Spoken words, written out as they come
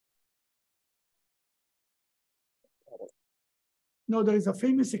No, there is a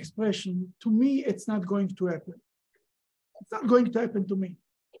famous expression, to me, it's not going to happen. It's not going to happen to me.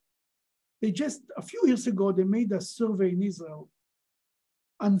 They just, a few years ago, they made a survey in Israel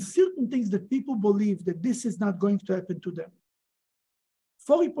on certain things that people believe that this is not going to happen to them.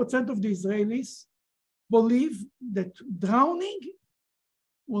 40% of the Israelis believe that drowning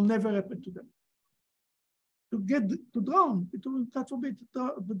will never happen to them. To drown, God forbid,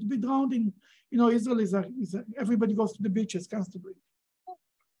 to be drowned in, Israel everybody goes to the beaches constantly.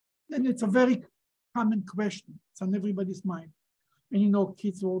 And it's a very common question. It's on everybody's mind. And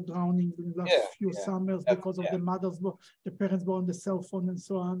kids were drowning in the last few summers because of the parents were on the cell phone and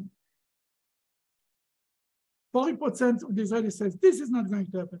so on. 40% of the Israelis says, this is not going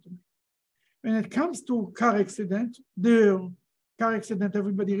to happen to me. When it comes to car accident,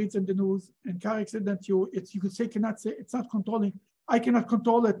 everybody reads in the news, and car accident, you could say, it's not controlling. I cannot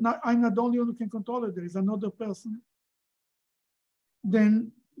control it. I'm not the only one who can control it. There is another person.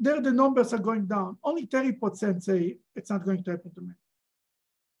 Then there the numbers are going down. Only 30% say it's not going to happen to me.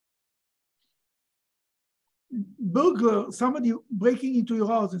 Burglar, somebody breaking into your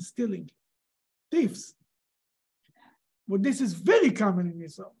house and stealing. Thieves. But this is very common in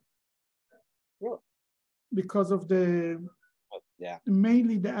Israel. Yeah. Because of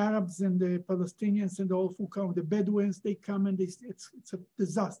mainly the Arabs and the Palestinians and all who come, the Bedouins, they come and it's a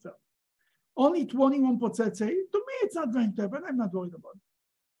disaster. Only 21% say, to me, it's not going to happen. I'm not worried about it.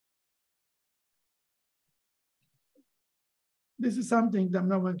 This is something that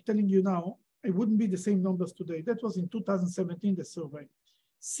I'm telling you now, it wouldn't be the same numbers today. That was in 2017, the survey.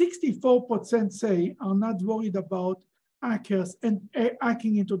 64% say are not worried about hackers and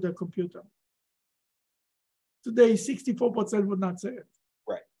hacking into their computer. Today, 64% would not say it.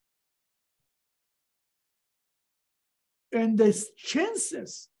 Right. And there's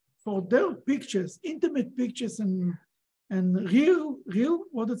chances for their pictures, intimate pictures and real,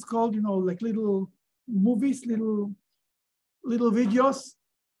 what it's called, like little movies, little videos.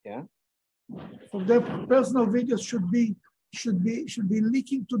 Yeah. For their personal videos should be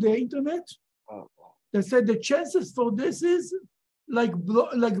leaking to the internet. Oh. They said the chances for this is like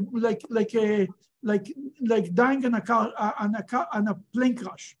dying on a plane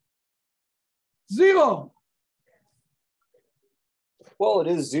crash. 0. Well, it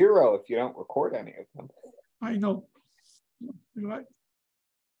is 0 if you don't record any of them. I know. You're right.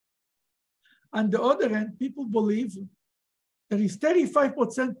 On the other hand, people believe there is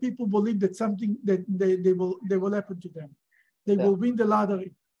 35% people believe that something that they will happen to them. They will win the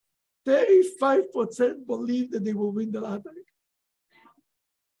lottery. 35% believe that they will win the lottery.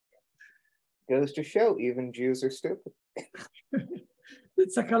 Goes to show even Jews are stupid.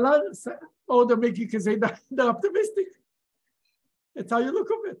 It's a color, or they make you can say that they're optimistic. That's how you look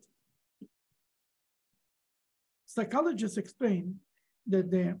at it. Psychologists explain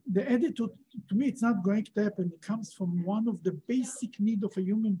that the attitude, to me, it's not going to happen. It comes from one of the basic needs of a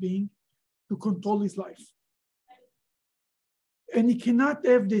human being to control his life. And he cannot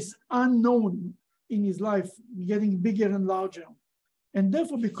have this unknown in his life getting bigger and larger. And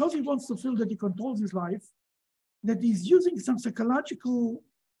therefore, because he wants to feel that he controls his life, that he's using some psychological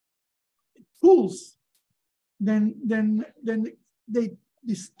tools, then they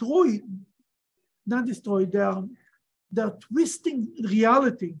they're twisting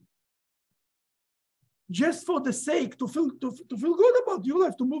reality just for the sake to feel good about your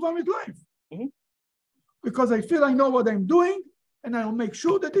life, to move on with life. Mm-hmm. Because I feel I know what I'm doing, and I'll make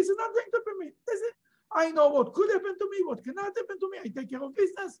sure that this is not going to happen to me. I know what could happen to me, what cannot happen to me. I take care of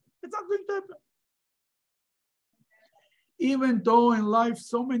business. It's not going to happen. Even though in life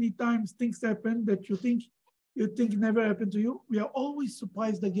so many times things happen that you think never happened to you, we are always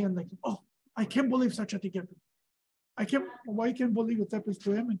surprised again. Like, oh, I can't believe such a thing happened. Why can't believe it happens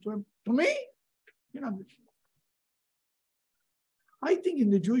to him and to him? To me? I think in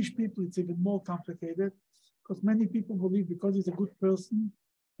the Jewish people it's even more complicated, because many people believe because he's a good person,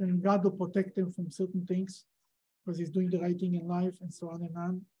 then God will protect him from certain things because he's doing the right thing in life and so on and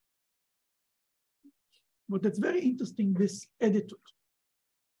on. But it's very interesting, this attitude.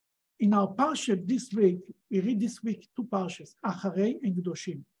 In our Parsha this week, we read this week 2 Parshas, Achrei and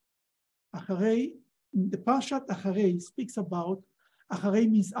Kedoshim. Achrei, the Parshat Achrei speaks about, Achrei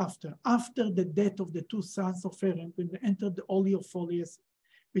means after the death of the 2 sons of Aaron, when they entered the Holy of Holies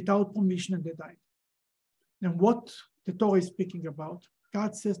without permission and they died. And what the Torah is speaking about,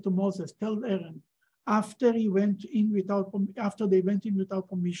 God says to Moses, tell Aaron, after they went in without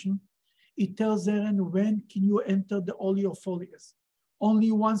permission, he tells Aaron, when can you enter the Holy of Holies?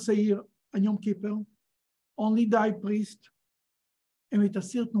 Only once a year, on Yom Kippur, only the high priest, and with a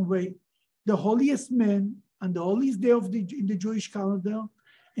certain way. The holiest man on the holiest day in the Jewish calendar,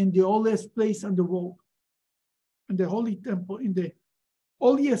 in the holiest place on the world. And the holy temple, in the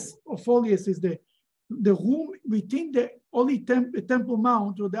holiest of holiest is the room within the holy temple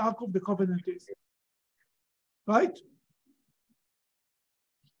mount where the Ark of the Covenant is. Right?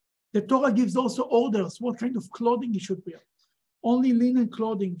 The Torah gives also orders what kind of clothing he should wear. Only linen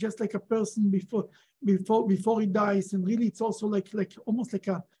clothing, just like a person before he dies. And really, it's also like almost like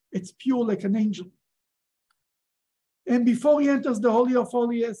it's pure like an angel. And before he enters the Holy of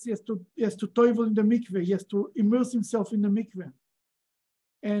Holies, he has to toivel in the mikveh. He has to immerse himself in the mikveh.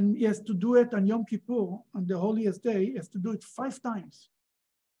 And he has to do it on Yom Kippur, on the holiest day. He has to do it 5 times.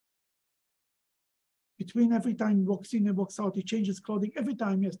 Between every time he walks in and walks out, he changes clothing. Every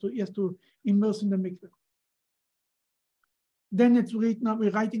time he has to immerse in the mikveh. Then it's written up,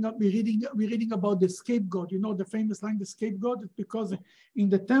 we're reading about the scapegoat. You know the famous line, the scapegoat? It's because in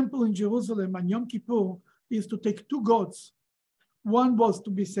the temple in Jerusalem on Yom Kippur, he used to take 2 goats. One was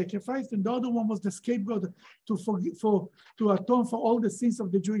to be sacrificed, and the other one was the scapegoat to atone for all the sins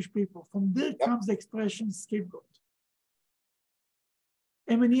of the Jewish people. From there comes the expression scapegoat.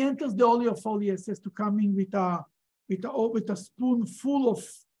 And when he enters the Holy of Holies, he has to come in with a spoon full of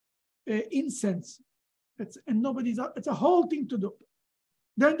incense. It's a whole thing to do.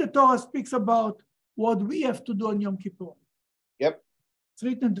 Then the Torah speaks about what we have to do on Yom Kippur. Yep. It's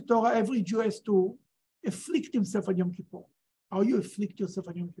written in the Torah, every Jew has to afflict himself on Yom Kippur. How you afflict yourself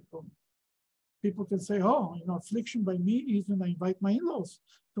on Yom Kippur? People can say, oh, affliction by me is when I invite my in-laws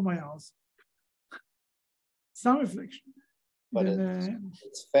to my house. Some affliction. But then,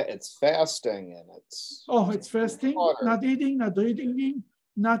 it's fasting and it's... Oh, it's fasting, water. Not eating, not drinking,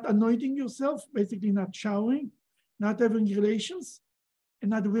 not anointing yourself, basically not showering, not having relations,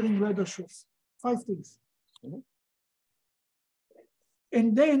 and not wearing leather shoes. 5 things. Mm-hmm.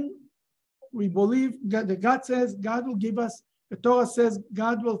 And then we believe that God says God will give us, the Torah says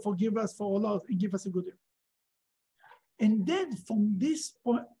God will forgive us for all our and give us a good year. And then from this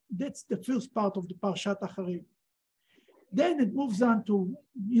point, that's the first part of the Parshat Achrei. Then it moves on to,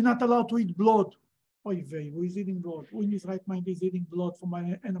 you're not allowed to eat blood. Oy vey, who is eating blood? Who in his right mind is eating blood from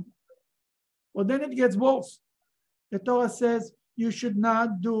an animal? Well, then it gets worse. The Torah says you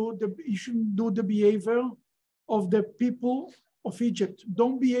shouldn't do the behavior of the people of Egypt.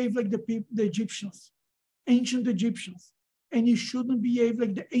 Don't behave like the Egyptians, ancient Egyptians. And you shouldn't behave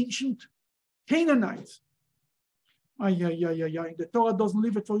like the ancient Canaanites. The Torah doesn't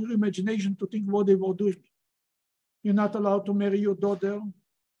leave it for your imagination to think what they were doing. You're not allowed to marry your daughter.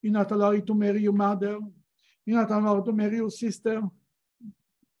 You're not allowed to marry your mother. You're not allowed to marry your sister,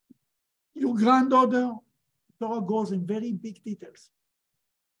 your granddaughter. The Torah goes in very big details.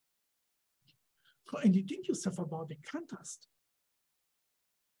 And you think yourself about the contrast.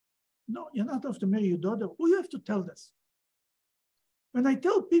 No, you're not allowed to marry your daughter. Who you have to tell this? When I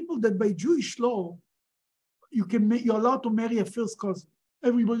tell people that by Jewish law, you're allowed to marry a first cousin,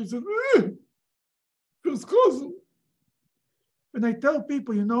 everybody says, first cousin. When I tell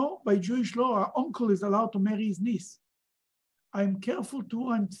people, by Jewish law, our uncle is allowed to marry his niece. I'm careful too,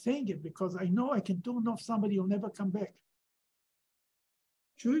 I'm saying it because I know I can turn off somebody who'll never come back.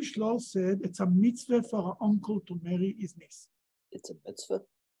 Jewish law said it's a mitzvah for our uncle to marry his niece. It's a mitzvah?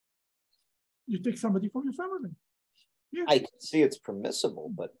 You take somebody from your family. Yeah. I can see it's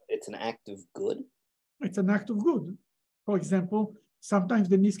permissible, but it's an act of good. It's an act of good. For example, sometimes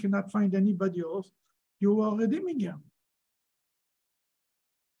the niece cannot find anybody else. You are redeeming her.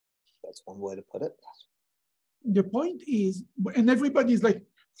 That's one way to put it. The point is, and everybody's like,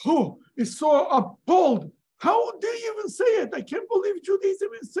 oh, it's so appalled. How do you even say it? I can't believe Judaism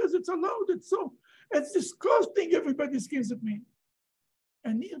says it's allowed. It's disgusting. Everybody screams at me.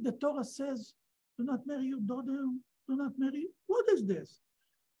 And here the Torah says, do not marry your daughter. Do not marry. What is this?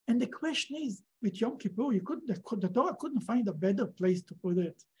 And the question is, with Yom Kippur, the Torah couldn't find a better place to put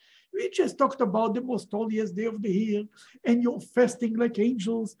it. We just talked about the most holiest day of the year, and you're fasting like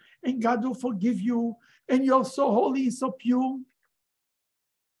angels, and God will forgive you, and you're so holy and so pure.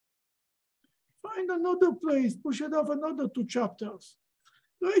 Find another place, push it off another 2 chapters.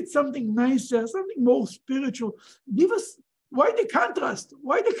 Write something nicer, something more spiritual. Give us, why the contrast?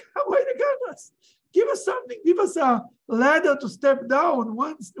 Why the contrast? Give us something, give us a ladder to step down,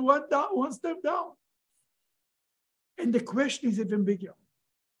 one step down. And the question is even bigger.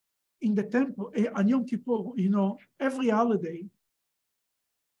 In the temple, on Yom Kippur, every holiday,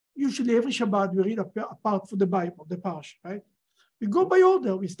 usually every Shabbat, we read a part for the Bible, the Parsha, right? We go by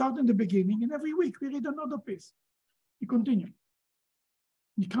order. We start in the beginning, and every week we read another piece. We continue.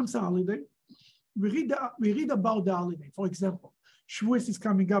 It comes a holiday. We read about the holiday. For example, Shavuos is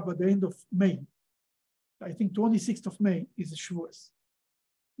coming up at the end of May. I think 26th of May is Shavuos.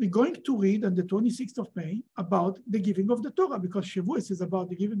 We're going to read on the 26th of May about the giving of the Torah, because Shavuos is about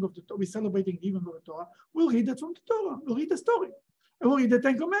the giving of the Torah. We're celebrating the giving of the Torah. We'll read it from the Torah. We'll read the story. And we'll read the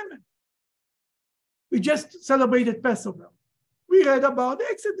Ten Commandments. We just celebrated Passover. We read about the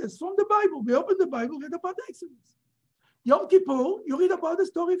Exodus from the Bible. We opened the Bible, read about the Exodus. Yom Kippur, you read about the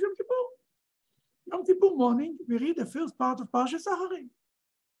story of Yom Kippur. Yom Kippur morning, we read the first part of Parshat Achrei.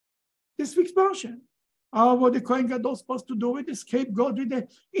 This week's Parsha. What the Kohen Gadol is supposed to do with the scapegoat, with the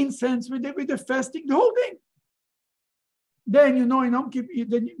incense, with the fasting, the whole thing. Then, in Yom Kippur,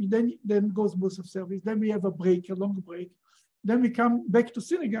 then goes Musaf service. Then we have a break, a long break. Then we come back to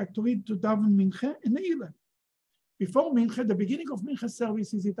synagogue to read, to daven Mincha and Ne'ilah. Before Mincha, the beginning of Mincha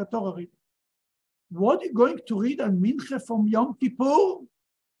service is a Torah reading. What are you going to read on Mincha from Yom Kippur?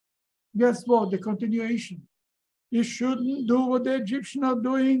 Guess what? The continuation. You shouldn't do what the Egyptians are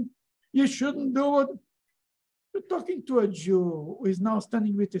doing. You shouldn't do what... You're talking to a Jew who is now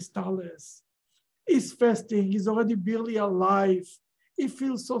standing with his talis. He's fasting. He's already barely alive. He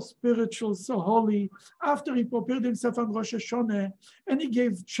feels so spiritual, so holy. After he prepared himself on Rosh Hashanah, and he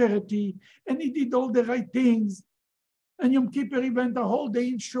gave charity, and he did all the right things. And Yom Kippur, he went a whole day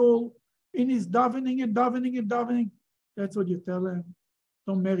in shul, in his davening and davening and davening. That's what you tell him.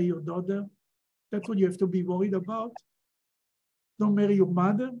 Don't marry your daughter. That's what you have to be worried about. Don't marry your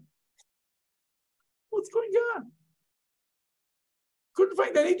mother. What's going on? Couldn't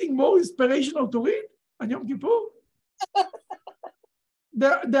find anything more inspirational to read on Yom Kippur.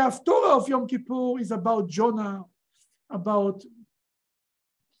 The Haftorah of Yom Kippur is about Jonah, about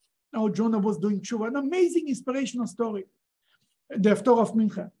how Jonah was doing tshuva. An amazing inspirational story. The Haftorah of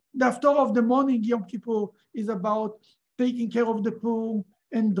Mincha. The Haftorah of the morning Yom Kippur is about taking care of the poor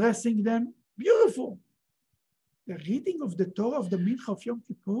and dressing them. Beautiful. The reading of the Torah of the Mincha of Yom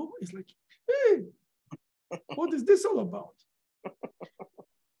Kippur is like, hey, what is this all about?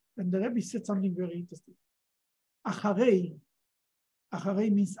 And the Rebbe said something very interesting. Acharei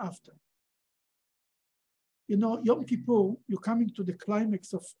means after. You know, Yom Kippur, you're coming to the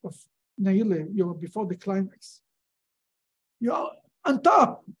climax of Ne'ilah, you're before the climax. You're on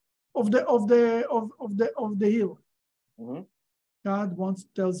top of the hill. Mm-hmm. God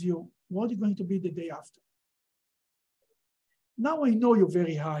tells you, what are you going to be the day after? Now I know you're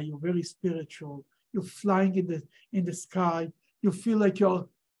very high, you're very spiritual, you're flying in the sky, you feel like your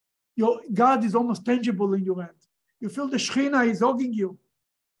God is almost tangible in your hand. You feel the Shekhinah is hugging you.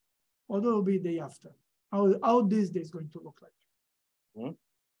 What will be the day after? How this day is going to look like? Mm-hmm.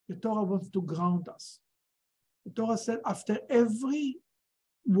 The Torah wants to ground us. The Torah said after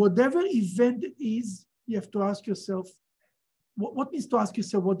whatever event it is, you have to ask yourself, what means to ask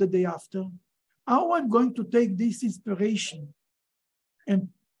yourself what the day after? How I'm going to take this inspiration and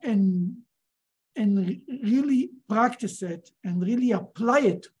really practice it and really apply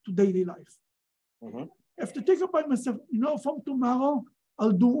it to daily life. Mm-hmm. I have to take upon myself, from tomorrow,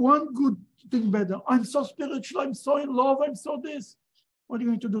 I'll do one good thing better. I'm so spiritual, I'm so in love, I'm so this. What are you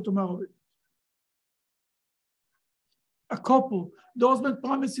going to do tomorrow with it? A couple, the husband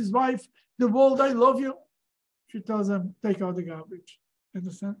promises his wife, the world, I love you. She tells him, take out the garbage.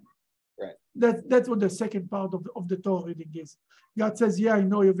 Understand? Right. That's what the second part of the Torah reading is. God says, yeah, I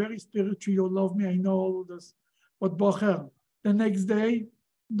know you're very spiritual, you love me, I know all this. But Bocher, the next day,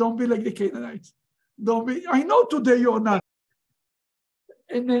 don't be like the Canaanites. I know today you're not.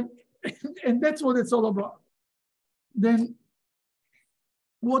 And that's what it's all about. Then,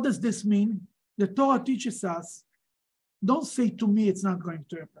 what does this mean? The Torah teaches us, don't say to me it's not going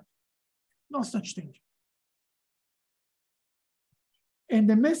to happen. No such thing. And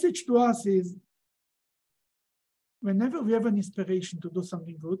the message to us is, whenever we have an inspiration to do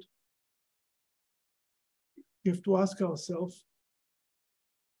something good, we have to ask ourselves,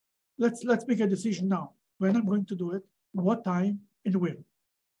 let's make a decision now. When I'm going to do it, what time and where.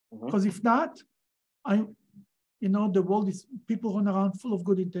 Because if not, the world is, people run around full of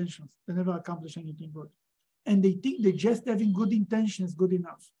good intentions. They never accomplish anything good. And they think that just having good intentions is good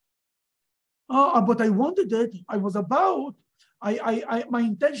enough. But I wanted it. I was about, my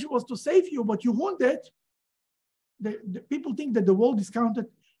intention was to save you, but you ruined it. The people think that the world is counted,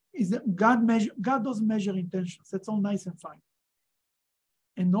 is that God doesn't measure intentions. That's all nice and fine.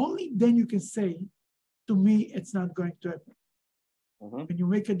 And only then you can say, to me, it's not going to happen. When you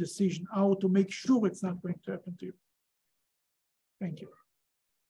make a decision how to make sure it's not going to happen to you. Thank you.